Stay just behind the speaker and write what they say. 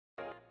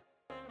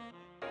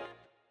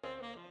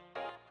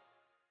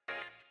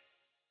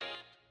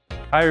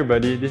Hi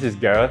everybody, this is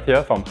Gareth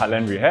here from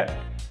Heartland Rehab.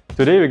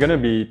 Today we're going to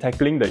be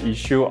tackling the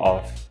issue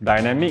of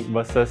dynamic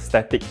versus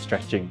static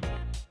stretching.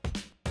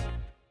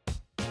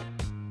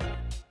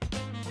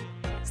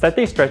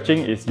 Static stretching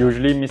is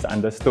usually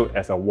misunderstood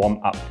as a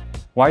warm-up.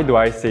 Why do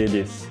I say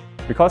this?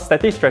 Because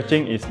static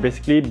stretching is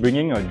basically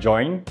bringing a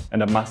joint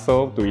and a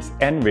muscle to its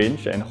end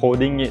range and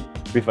holding it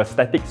with a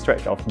static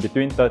stretch of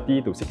between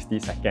 30 to 60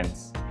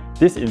 seconds.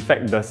 This in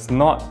fact does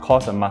not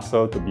cause a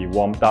muscle to be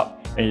warmed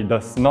up and it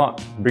does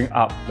not bring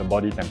up the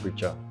body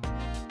temperature.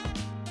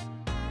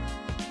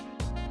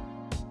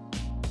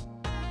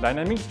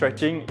 Dynamic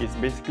stretching is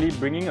basically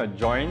bringing a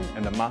joint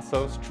and the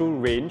muscles through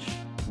range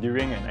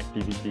during an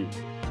activity.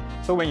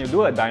 So when you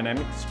do a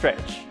dynamic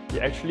stretch, it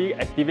actually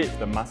activates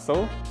the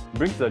muscle,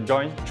 brings the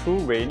joint through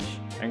range,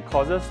 and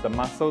causes the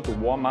muscle to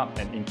warm up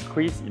and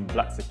increase in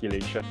blood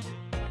circulation.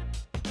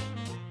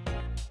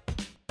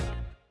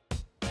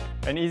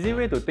 An easy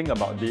way to think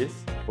about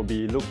this will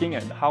be looking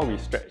at how we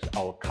stretch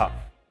our calf.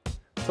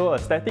 So a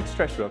static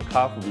stretch to a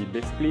calf will be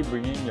basically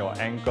bringing your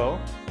ankle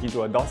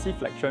into a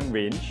dorsiflexion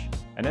range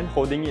and then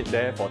holding it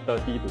there for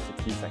 30 to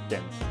 60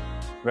 seconds.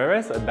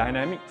 Whereas a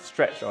dynamic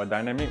stretch or a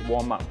dynamic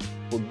warm-up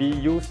would be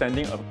you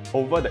standing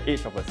over the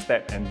edge of a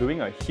step and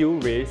doing a heel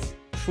raise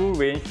through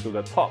range to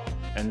the top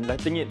and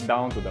letting it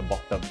down to the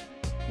bottom.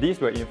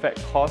 These will in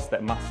fact cause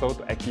that muscle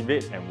to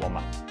activate and warm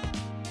up.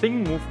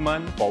 Think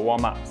movement for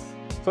warm-ups.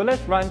 So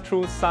let's run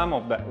through some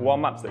of the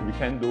warm-ups that we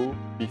can do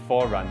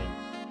before running.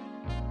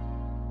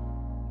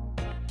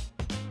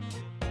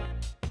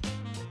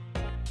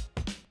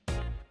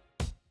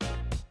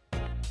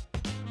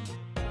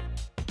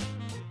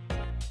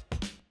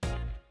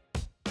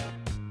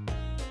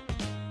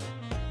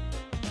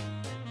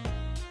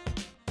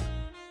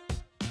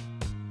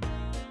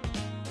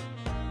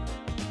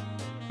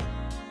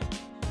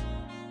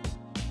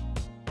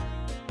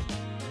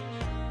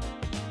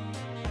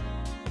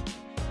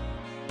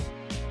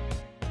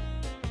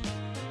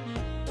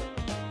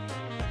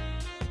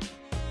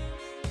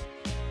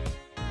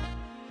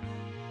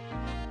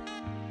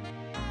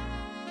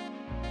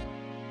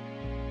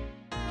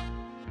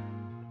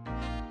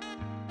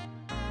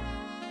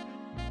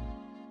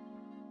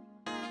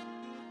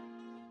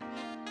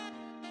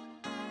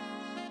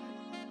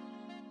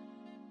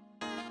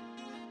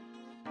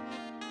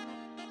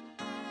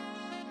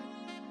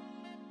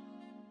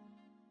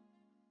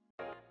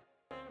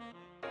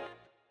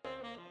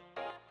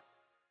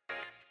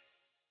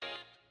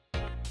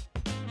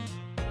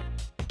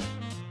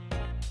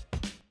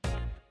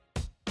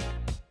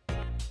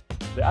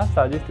 There are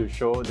studies to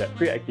show that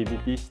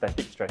pre-activity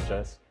static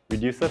stretches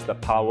reduces the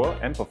power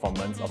and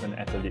performance of an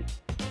athlete.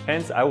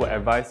 Hence, I would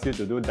advise you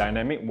to do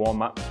dynamic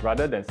warm-ups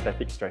rather than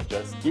static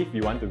stretches if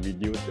you want to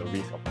reduce your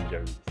risk of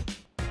injuries.